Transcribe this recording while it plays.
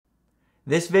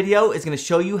This video is going to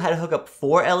show you how to hook up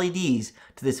 4 LEDs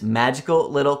to this magical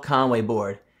little Conwy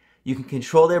board. You can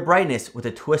control their brightness with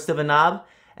a twist of a knob,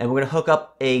 and we're going to hook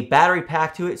up a battery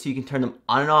pack to it so you can turn them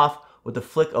on and off with the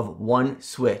flick of one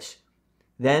switch.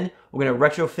 Then we're going to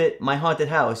retrofit my haunted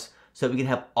house so that we can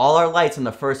have all our lights on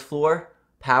the first floor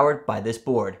powered by this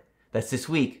board. That's this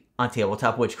week on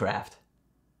Tabletop Witchcraft.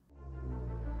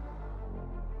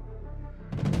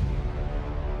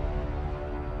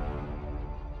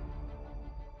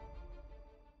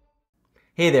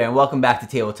 Hey there, and welcome back to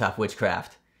Tabletop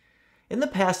Witchcraft. In the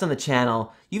past on the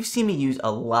channel, you've seen me use a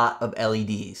lot of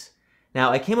LEDs. Now,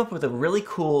 I came up with a really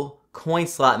cool coin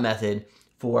slot method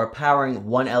for powering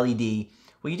one LED,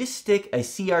 where you just stick a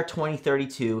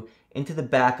CR2032 into the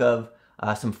back of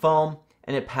some foam,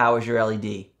 and it powers your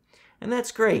LED. And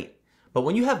that's great. But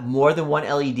when you have more than one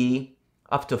LED,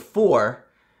 up to 4,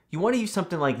 you want to use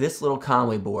something like this little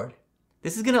Conwy board.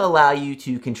 This is going to allow you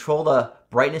to control the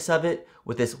brightness of it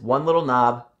with this one little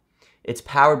knob. It's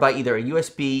powered by either a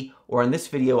USB, or in this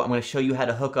video I'm going to show you how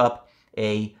to hook up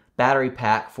a battery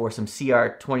pack for some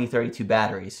CR2032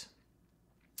 batteries.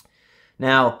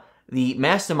 Now, the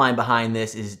mastermind behind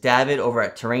this is David over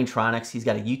at Terrain-Tronics. He's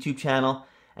got a YouTube channel,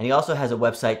 and he also has a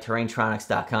website,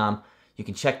 Terrain-Tronics.com. You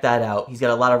can check that out. He's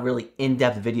got a lot of really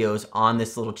in-depth videos on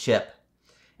this little chip.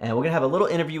 And we're going to have a little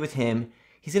interview with him.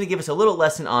 He's going to give us a little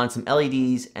lesson on some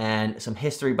LEDs and some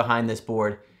history behind this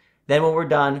board. Then when we're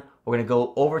done, we're going to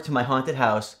go over to my haunted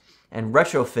house and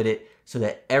retrofit it so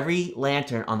that every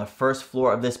lantern on the first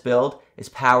floor of this build is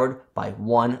powered by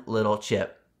one little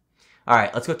chip. All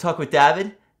right, let's go talk with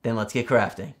David, then let's get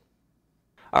crafting.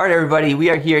 All right, everybody, we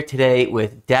are here today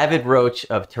with David Roach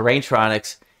of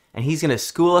Terrain-Tronics, and he's going to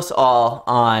school us all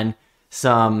on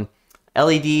some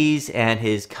LEDs and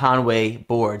his Conwy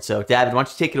board. So, David, why don't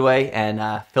you take it away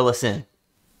and fill us in?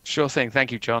 Sure thing.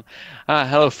 Thank you, John.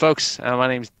 Hello, folks. My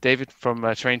name is David from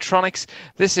Terrain-Tronics.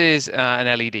 This is an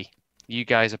LED. You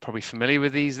guys are probably familiar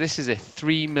with these. This is a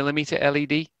 3mm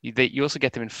LED. You also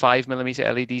get them in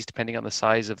 5mm LEDs, depending on the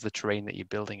size of the terrain that you're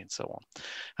building and so on.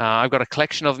 I've got a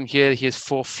collection of them here. Here's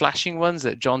 4 flashing ones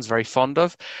that John's very fond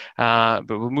of. But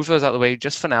we'll move those out of the way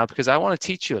just for now because I want to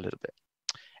teach you a little bit.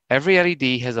 Every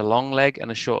LED has a long leg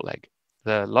and a short leg.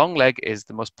 The long leg is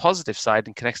the most positive side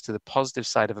and connects to the positive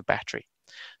side of a battery.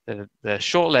 The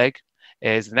short leg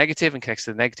is the negative and connects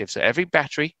to the negative. So every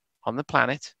battery on the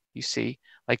planet, you see,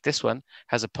 like this one,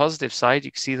 has a positive side.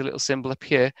 You can see the little symbol up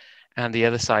here, and the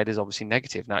other side is obviously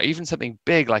negative. Now, even something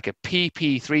big like a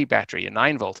PP3 battery, a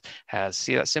 9-volt, has,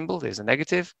 see that symbol? There's a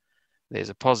negative, there's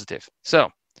a positive. So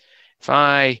if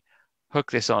I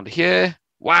hook this onto here,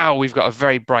 wow, we've got a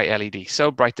very bright LED.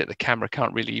 So bright that the camera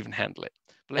can't really even handle it.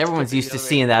 Everyone's used to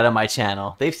seeing that on my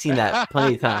channel. They've seen that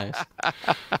plenty of times.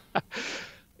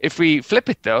 If we flip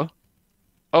it though,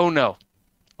 oh no,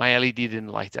 my LED didn't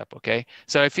light up, okay?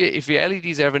 So if your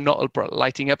LEDs are ever not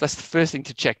lighting up, that's the first thing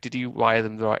to check. Did you wire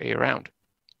them the right way around?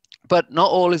 But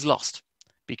not all is lost,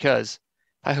 because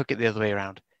if I hook it the other way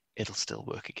around, it'll still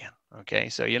work again, okay?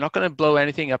 So you're not going to blow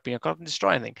anything up, you're not going to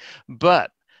destroy anything,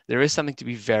 but there is something to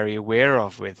be very aware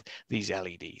of with these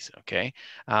LEDs, okay?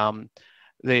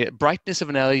 The brightness of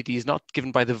an LED is not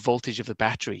given by the voltage of the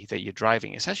battery that you're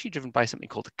driving. It's actually driven by something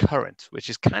called a current,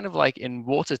 which is kind of like, in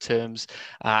water terms,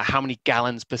 how many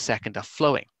gallons per second are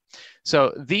flowing.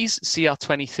 So these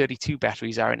CR2032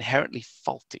 batteries are inherently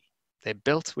faulty. They're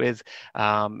built with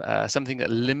something that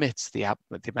limits the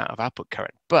amount of output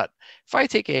current. But if I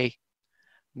take a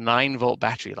 9-volt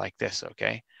battery like this,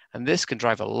 okay, and this can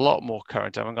drive a lot more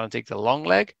current. I'm going to take the long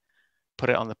leg, put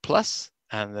it on the plus,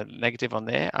 and the negative on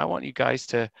there. I want you guys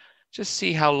to just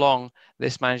see how long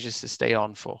this manages to stay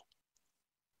on for.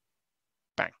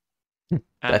 Bang. And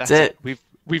that's it. We've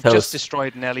just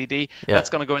destroyed an LED. Yeah. That's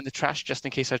going to go in the trash just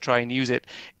in case I try and use it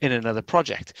in another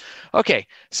project. Okay,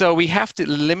 so we have to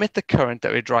limit the current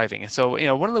that we're driving. So,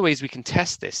 one of the ways we can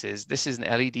test this is an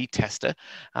LED tester.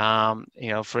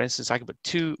 For instance, I can put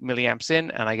 2 milliamps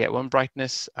in and I get one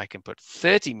brightness. I can put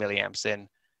 30 milliamps in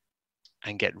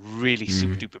and get really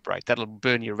super duper bright. That'll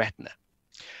burn your retina.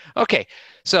 Okay,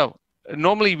 so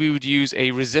normally we would use a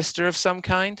resistor of some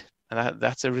kind, and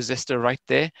that's a resistor right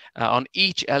there on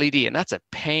each LED, and that's a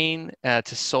pain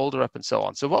to solder up and so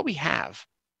on. So what we have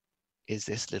is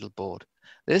this little board.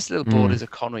 This little board is a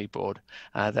Conwy board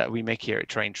that we make here at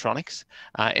Terrain-Tronics.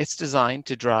 It's designed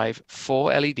to drive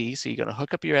 4 LEDs, so you're going to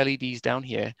hook up your LEDs down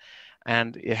here,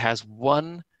 and it has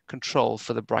one control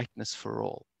for the brightness for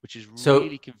all, which is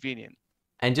really convenient.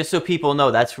 And just so people know,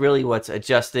 that's really what's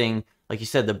adjusting, like you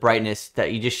said, the brightness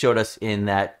that you just showed us in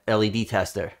that LED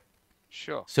tester.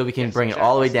 Sure. So we can bring it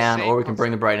all the way down, or we can bring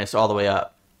the brightness all the way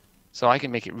up. So I can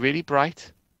make it really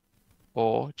bright,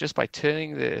 or just by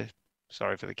turning the,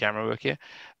 sorry for the camera work here,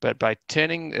 but by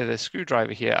turning the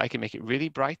screwdriver here, I can make it really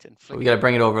bright and flicker. We got to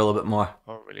bring it over a little bit more.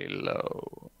 Or really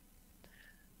low.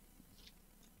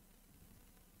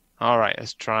 All right,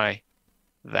 let's try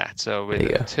that. So with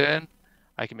the turn,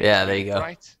 I can make it really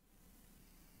bright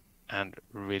and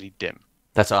really dim.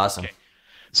 That's awesome. Okay.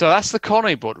 So that's the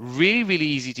Conwy board. Really, really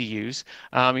easy to use.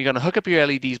 You're going to hook up your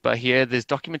LEDs by here. There's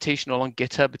documentation all on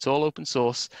GitHub. It's all open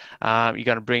source. You're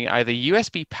going to bring either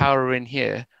USB power in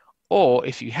here, or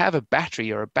if you have a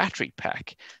battery or a battery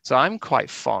pack. So I'm quite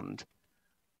fond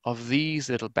of these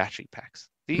little battery packs.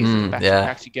 These little battery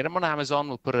packs, you get them on Amazon.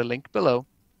 We'll put a link below.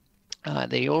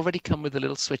 They already come with a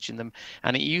little switch in them,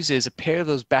 and it uses a pair of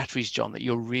those batteries, John, that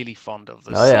you're really fond of, the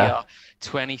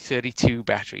CR2032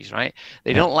 batteries, right?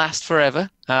 They don't last forever.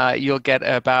 You'll get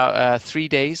about 3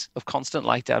 days of constant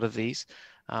light out of these.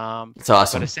 It's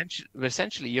awesome. But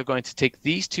essentially, you're going to take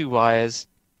these two wires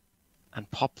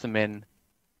and pop them in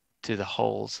to the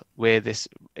holes where this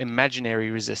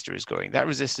imaginary resistor is going. That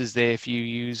resistor is there if you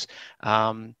use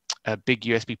a big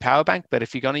USB power bank, but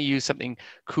if you're going to use something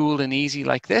cool and easy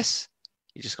like this,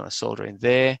 you're just going to solder in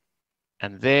there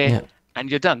and there, and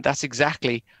you're done. That's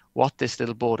exactly what this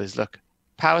little board is. Look,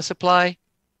 power supply,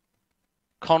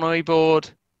 Conwy board,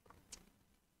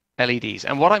 LEDs.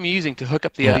 And what I'm using to hook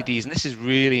up the LEDs, and this is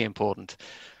really important,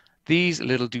 these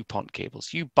little DuPont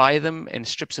cables. You buy them in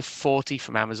strips of 40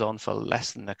 from Amazon for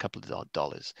less than a couple of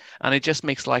dollars. And it just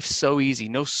makes life so easy.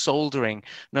 No soldering,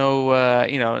 no,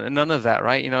 you know, none of that,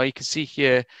 right? You know, you can see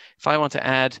here, if I want to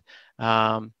add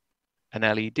an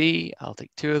LED, I'll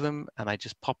take 2 of them and I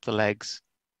just pop the legs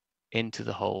into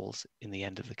the holes in the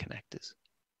end of the connectors.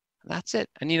 And that's it.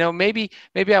 And, you know, maybe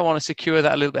I want to secure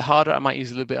that a little bit harder. I might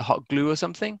use a little bit of hot glue or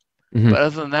something. But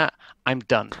other than that, I'm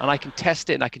done. And I can test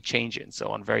it and I can change it and so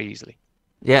on very easily.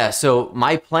 Yeah, so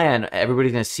my plan,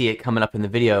 everybody's going to see it coming up in the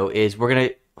video, is we're going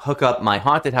to hook up my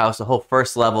haunted house, the whole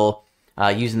first level,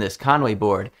 using this Conwy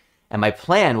board. And my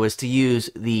plan was to use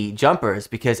the jumpers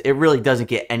because it really doesn't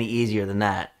get any easier than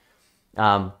that.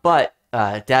 But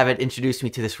David introduced me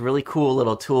to this really cool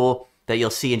little tool that you'll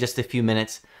see in just a few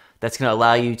minutes that's going to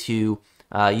allow you to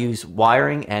use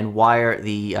wiring and wire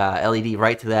the LED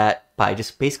right to that by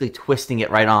just basically twisting it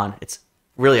right on. It's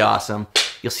really awesome.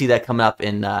 You'll see that coming up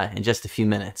in just a few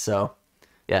minutes. So,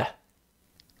 yeah.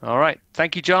 All right.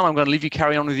 Thank you, John. I'm going to leave you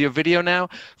carry on with your video now.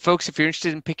 Folks, if you're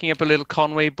interested in picking up a little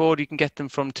Conwy board, you can get them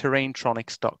from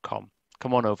Terrain-Tronics.com.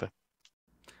 Come on over.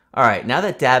 All right. Now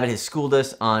that David has schooled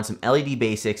us on some LED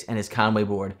basics and his Conwy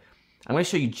board, I'm going to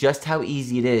show you just how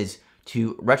easy it is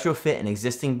to retrofit an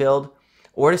existing build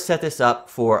or to set this up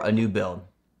for a new build.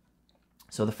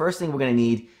 So the first thing we're going to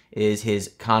need is his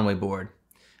Conwy board.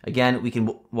 Again, we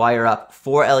can wire up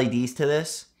 4 LEDs to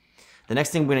this. The next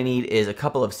thing we're going to need is a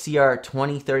couple of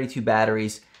CR2032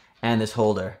 batteries and this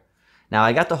holder. Now,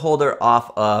 I got the holder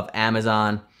off of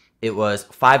Amazon. It was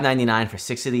 $5.99 for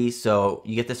 6 of these, so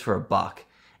you get this for $1.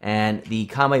 And the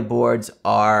Conwy boards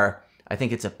are, I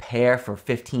think it's a pair for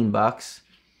 15 bucks.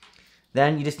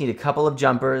 Then you just need a couple of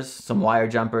jumpers, some wire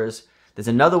jumpers. There's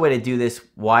another way to do this,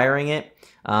 wiring it.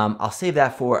 I'll save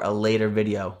that for a later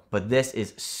video, but this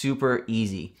is super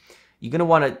easy. You're going to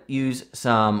want to use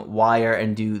some wire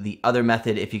and do the other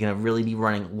method if you're going to really be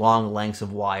running long lengths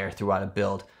of wire throughout a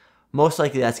build. Most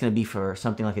likely that's going to be for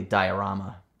something like a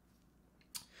diorama.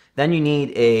 Then you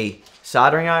need a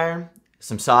soldering iron,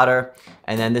 some solder,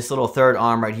 and then this little third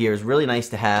arm right here is really nice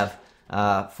to have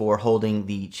for holding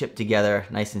the chip together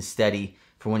nice and steady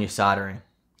for when you're soldering.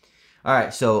 All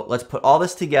right, so let's put all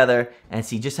this together and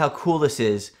see just how cool this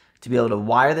is to be able to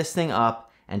wire this thing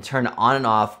up and turn it on and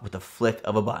off with the flick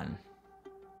of a button.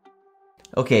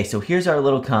 Okay, so here's our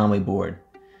little Conwy board.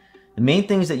 The main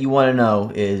things that you want to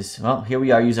know is, well, here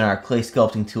we are using our clay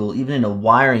sculpting tool, even in a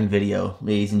wiring video,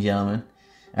 ladies and gentlemen.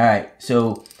 All right,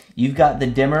 so you've got the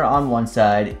dimmer on one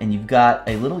side and you've got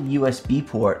a little USB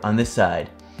port on this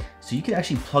side. So you could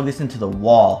actually plug this into the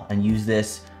wall and use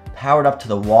this powered up to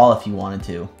the wall if you wanted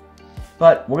to.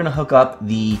 But we're going to hook up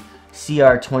the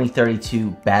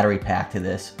CR2032 battery pack to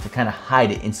this to kind of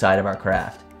hide it inside of our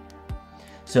craft.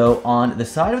 So on the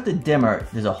side of the dimmer,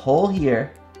 there's a hole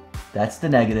here, that's the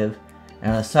negative,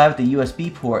 and on the side with the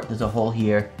USB port, there's a hole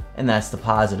here, and that's the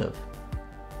positive.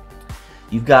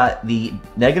 You've got the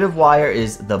negative wire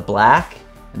is the black,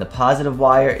 and the positive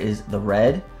wire is the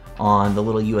red on the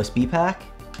little USB pack.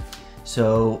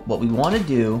 So what we want to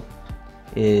do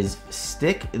is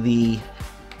stick the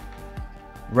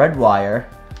red wire,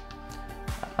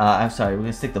 we're going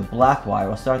to stick the black wire,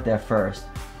 we'll start there first,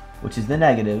 which is the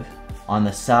negative, on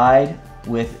the side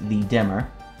with the dimmer.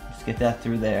 Just get that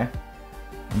through there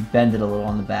and bend it a little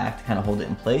on the back to kind of hold it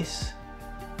in place.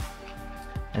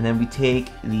 And then we take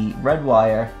the red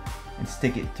wire and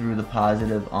stick it through the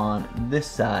positive on this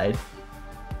side.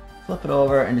 Flip it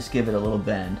over and just give it a little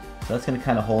bend. So that's going to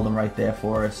kind of hold them right there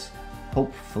for us,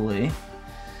 hopefully.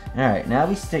 Alright, now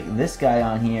we stick this guy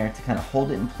on here to kind of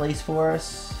hold it in place for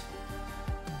us.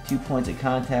 2 points of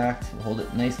contact, we'll hold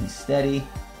it nice and steady.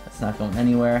 That's not going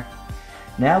anywhere.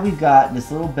 Now we've got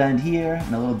this little bend here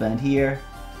and a little bend here.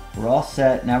 We're all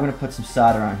set. Now we're going to put some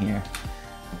solder on here.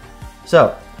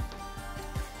 So,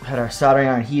 we had our soldering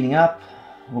iron heating up.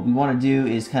 What we want to do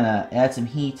is kind of add some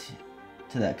heat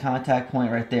to that contact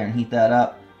point right there and heat that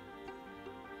up.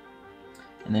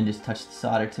 And then just touch the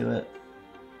solder to it.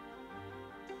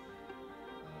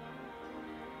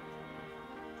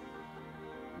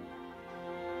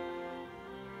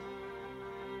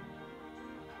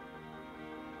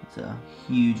 It's a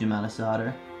huge amount of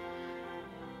solder.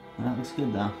 Well, that looks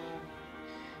good though.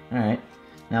 Alright,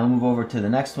 now we'll move over to the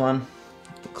next one.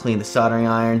 Clean the soldering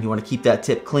iron. You want to keep that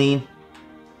tip clean.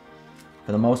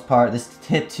 For the most part, this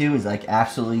tip too is like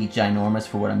absolutely ginormous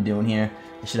for what I'm doing here.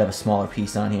 I should have a smaller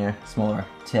piece on here, smaller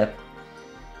tip.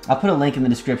 I'll put a link in the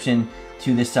description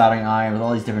to this soldering iron with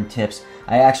all these different tips.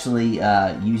 I actually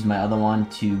used my other one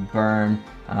to burn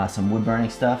some wood burning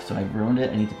stuff, so I ruined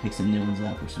it. I need to pick some new ones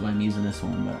up, which is why I'm using this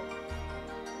one. But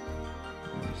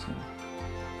I'm just gonna...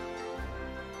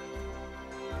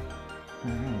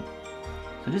 Alright.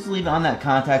 So just leave it on that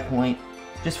contact point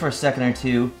just for a second or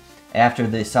two after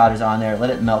the solder's on there. Let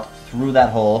it melt through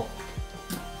that hole.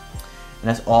 And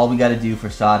that's all we got to do for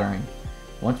soldering.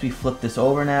 Once we flip this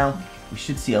over now, we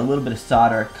should see a little bit of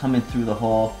solder coming through the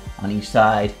hole on each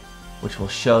side, which will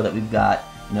show that we've got,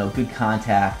 you know, good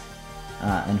contact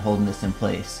and holding this in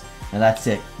place. Now that's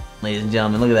it, ladies and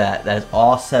gentlemen. Look at that. That is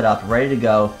all set up, ready to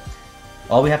go.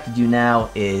 All we have to do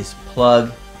now is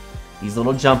plug these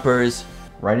little jumpers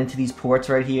right into these ports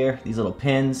right here, these little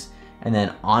pins, and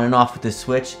then on and off with this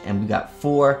switch, and we've got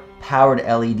 4 powered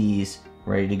LEDs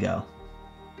ready to go.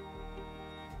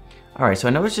 Alright, so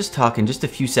I know I was just talking just a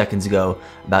few seconds ago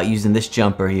about using this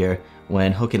jumper here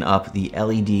when hooking up the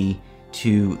LED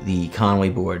to the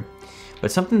Conwy board.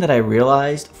 But something that I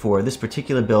realized for this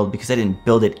particular build, because I didn't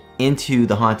build it into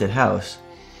the haunted house,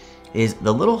 is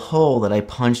the little hole that I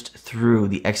punched through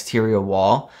the exterior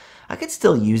wall. I could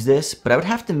still use this, but I would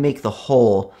have to make the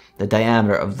hole the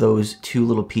diameter of those 2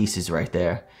 little pieces right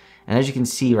there. And as you can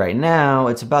see right now,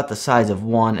 it's about the size of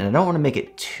one, and I don't want to make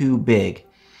it too big.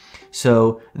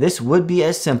 So this would be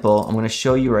as simple. I'm going to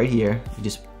show you right here. You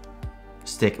just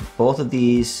stick both of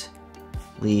these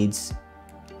leads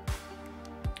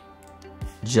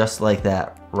just like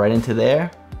that right into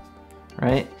there,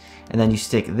 right? And then you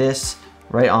stick this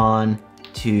right on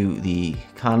to the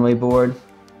Conwy board.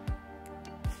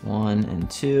 1 and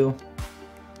 2.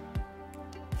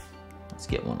 Let's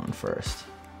get one on first.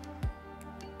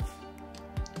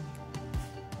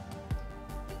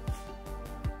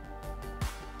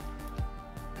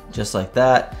 Just like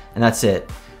that, and that's it.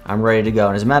 I'm ready to go.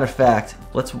 And as a matter of fact,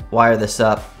 let's wire this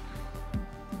up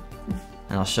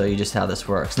and I'll show you just how this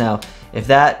works. Now, if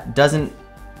that doesn't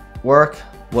work,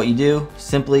 what you do,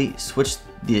 simply switch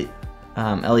the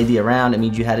LED around. It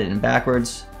means you had it in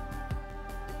backwards.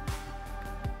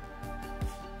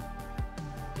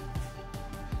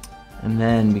 And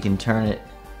then we can turn it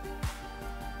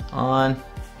on,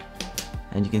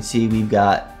 and you can see we've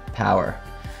got power.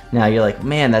 Now you're like,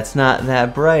 man, that's not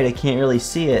that bright, I can't really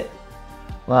see it.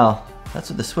 Well, that's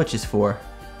what the switch is for.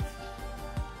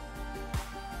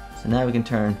 So now we can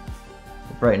turn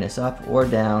the brightness up or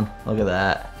down. Look at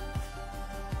that.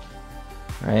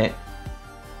 Right?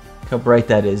 Look how bright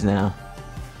that is now.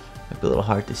 Might be a little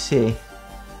hard to see,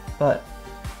 but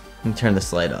we can turn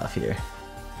this light off here.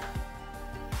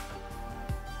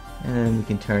 And then we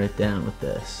can turn it down with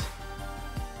this.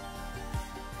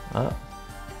 Up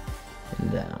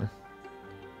and down.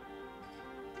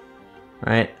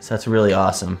 Right? So that's really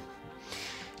awesome.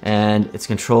 And it's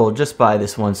controlled just by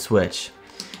this one switch.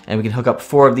 And we can hook up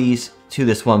 4 of these to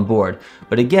this one board.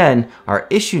 But again, our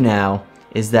issue now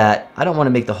is that I don't want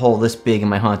to make the hole this big in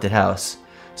my haunted house.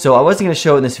 So I wasn't going to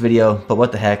show it in this video, but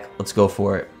what the heck, let's go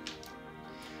for it.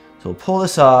 So we'll pull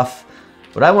this off.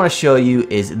 What I want to show you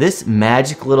is this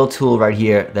magic little tool right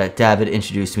here that David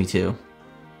introduced me to.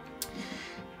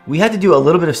 We had to do a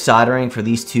little bit of soldering for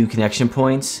these 2 connection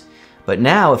points, but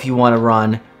now if you want to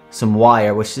run some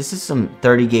wire, which this is some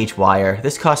 30 gauge wire,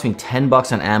 this cost me 10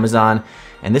 bucks on Amazon,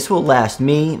 and this will last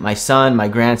me, my son, my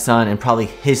grandson, and probably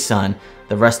his son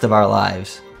the rest of our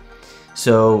lives.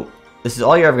 So this is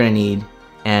all you're ever going to need,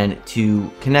 and to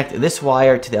connect this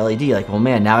wire to the LED, like, well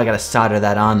man, now I got to solder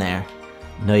that on there.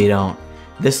 No, you don't.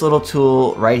 This little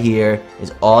tool right here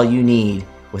is all you need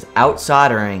without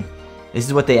soldering. This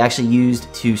is what they actually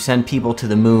used to send people to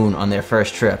the moon on their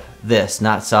first trip. This,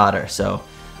 not solder. So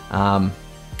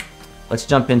let's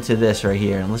jump into this right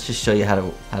here, and let's just show you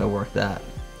how to work that.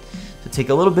 So take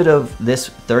a little bit of this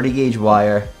 30 gauge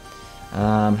wire.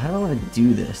 How do I want to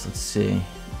do this? Let's see. I'm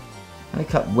gonna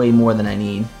cut way more than I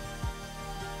need.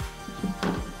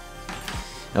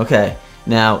 Okay,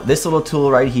 now this little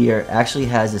tool right here actually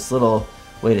has this little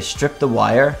way to strip the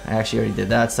wire. I actually already did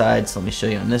that side, so let me show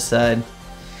you on this side.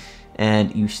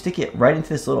 And you stick it right into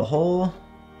this little hole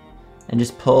and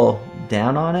just pull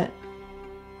down on it.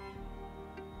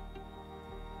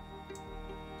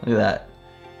 Look at that.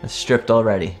 It's stripped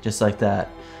already, just like that.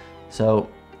 So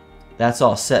that's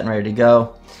all set and ready to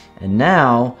go. And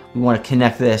now we want to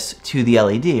connect this to the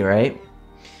LED, right?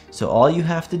 So all you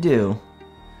have to do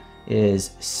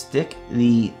is stick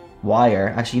the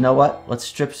wire. Actually, you know what? Let's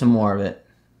strip some more of it.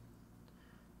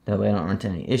 That way I don't run into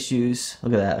any issues.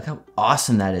 Look at that. Look how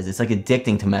awesome that is. It's like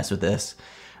addicting to mess with this.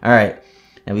 All right.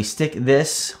 Now we stick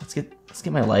this. Let's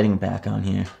get my lighting back on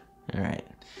here. All right.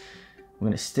 We're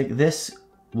going to stick this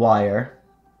wire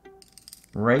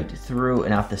right through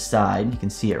and out the side. You can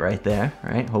see it right there,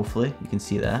 right? Hopefully you can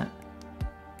see that.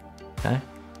 Okay.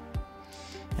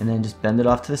 And then just bend it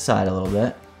off to the side a little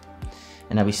bit.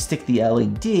 And now we stick the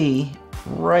LED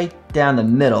right down the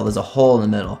middle. There's a hole in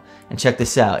the middle. And check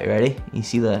this out. You ready? You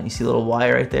see the little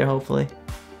wire right there, hopefully?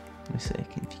 Let me see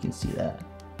if you can see that.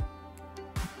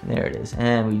 There it is.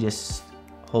 And we just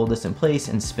hold this in place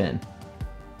and spin.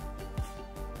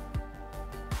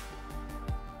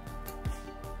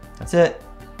 That's it.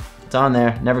 It's on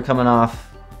there, never coming off.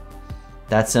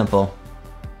 That simple.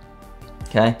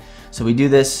 Okay, so we do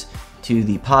this to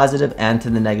the positive and to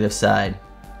the negative side.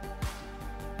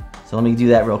 So let me do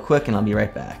that real quick and I'll be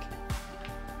right back.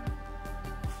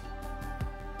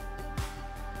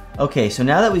 Okay, so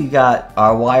now that we've got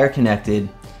our wire connected,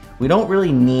 we don't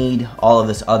really need all of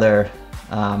this other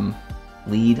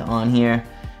lead on here,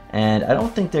 and I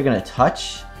don't think they're gonna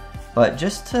touch, but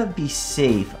just to be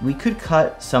safe, we could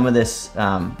cut some of this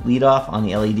lead off on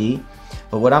the LED,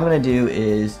 but what I'm gonna do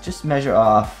is just measure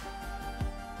off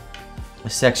a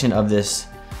section of this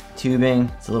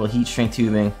tubing. It's a little heat shrink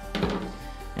tubing,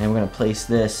 and we're gonna place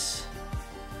this.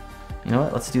 You know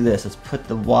what, let's do this. Let's put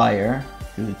the wire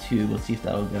through the tube. Let's see if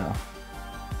that'll go.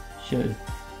 Shouldn't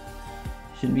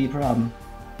be a problem.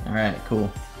 All right,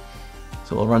 cool.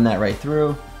 So we'll run that right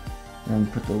through, and then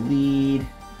put the lead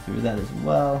through that as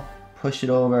well. Push it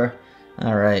over.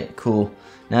 All right, cool.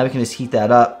 Now we can just heat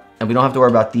that up, and we don't have to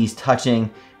worry about these touching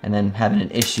and then having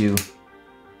an issue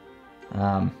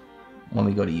when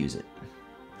we go to use it.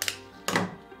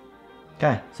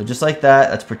 Okay, so just like that,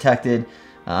 that's protected.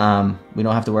 We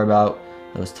don't have to worry about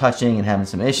those touching and having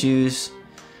some issues.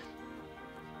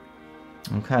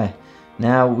 Okay,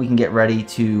 now we can get ready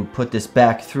to put this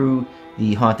back through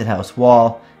the haunted house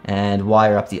wall and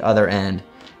wire up the other end.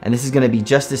 And this is going to be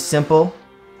just as simple.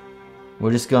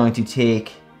 We're just going to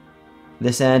take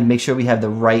this end, make sure we have the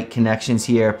right connections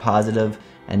here, positive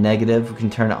and negative. We can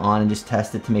turn it on and just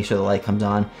test it to make sure the light comes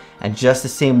on. And just the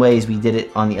same way as we did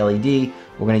it on the LED,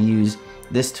 we're going to use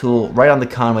this tool right on the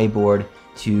Conwy board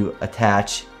to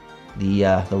attach the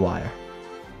wire.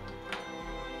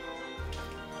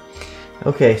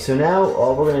 Okay, so now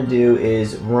all we're going to do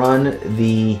is run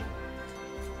the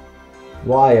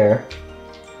wire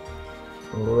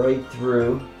right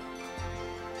through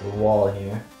the wall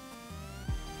here.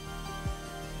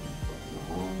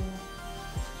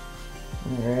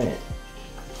 Alright,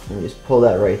 so we just pull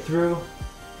that right through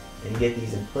and get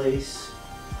these in place.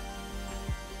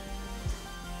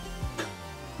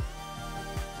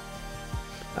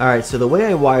 Alright, so the way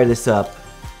I wired this up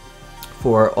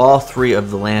for all three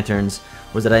of the lanterns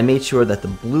was that I made sure that the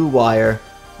blue wire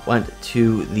went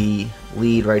to the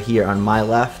lead right here on my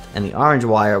left, and the orange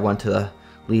wire went to the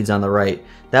leads on the right.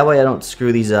 That way I don't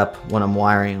screw these up when I'm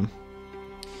wiring them.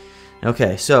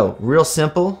 Okay, so real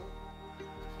simple.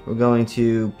 We're going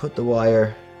to put the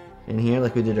wire in here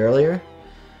like we did earlier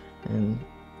and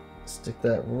stick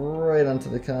that right onto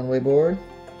the Conwy board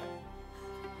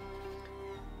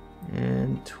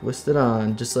and twist it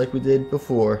on just like we did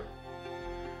before.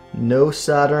 No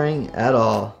soldering at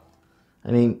all.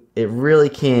 I mean, it really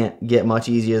can't get much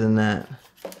easier than that.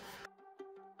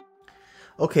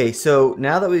 Okay, so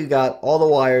now that we've got all the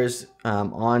wires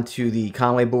onto the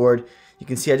Conwy board, you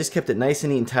can see I just kept it nice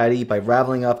and neat and tidy by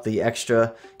raveling up the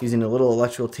extra using a little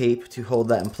electrical tape to hold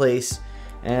that in place.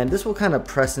 And this will kind of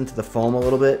press into the foam a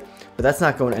little bit, but that's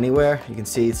not going anywhere. You can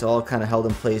see it's all kind of held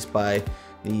in place by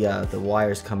the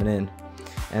wires coming in.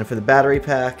 And for the battery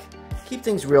pack, keep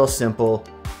things real simple.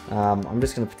 I'm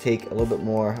just going to take a little bit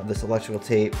more of this electrical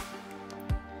tape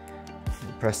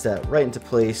and press that right into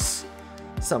place,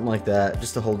 something like that,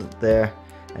 just to hold it there.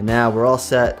 And now we're all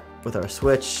set with our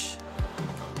switch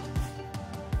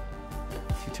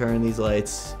to turn these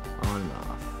lights on and off.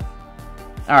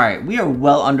 Alright, we are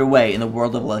well underway in the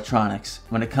world of electronics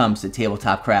when it comes to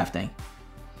tabletop crafting.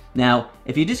 Now,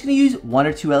 if you're just going to use 1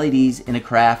 or 2 LEDs in a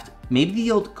craft, maybe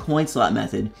the old coin slot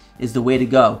method is the way to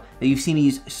go that you've seen me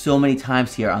use so many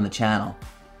times here on the channel.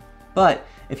 But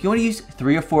if you want to use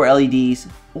 3 or 4 LEDs,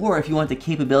 or if you want the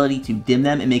capability to dim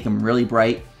them and make them really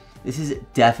bright, this is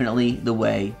definitely the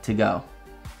way to go.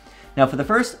 Now for the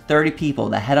first 30 people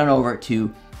that head on over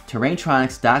to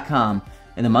Terrain-Tronics.com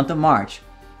in the month of March,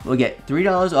 will get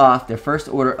 $3 off their first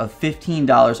order of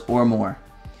 $15 or more.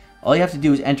 All you have to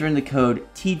do is enter in the code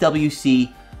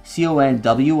TWCCONWY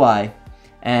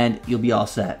and you'll be all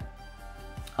set.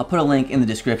 I'll put a link in the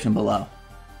description below.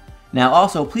 Now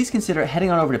also, please consider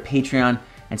heading on over to Patreon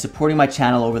and supporting my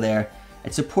channel over there.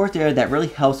 It's support there that really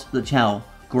helps the channel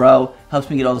grow, helps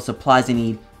me get all the supplies I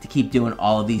need to keep doing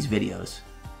all of these videos.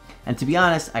 And to be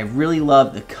honest, I really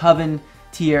love the Coven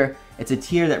tier. It's a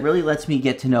tier that really lets me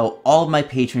get to know all of my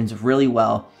patrons really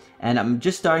well. And I'm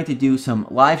just starting to do some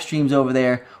live streams over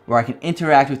there where I can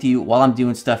interact with you while I'm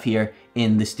doing stuff here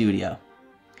in the studio.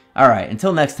 Alright,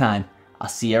 until next time, I'll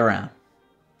see you around.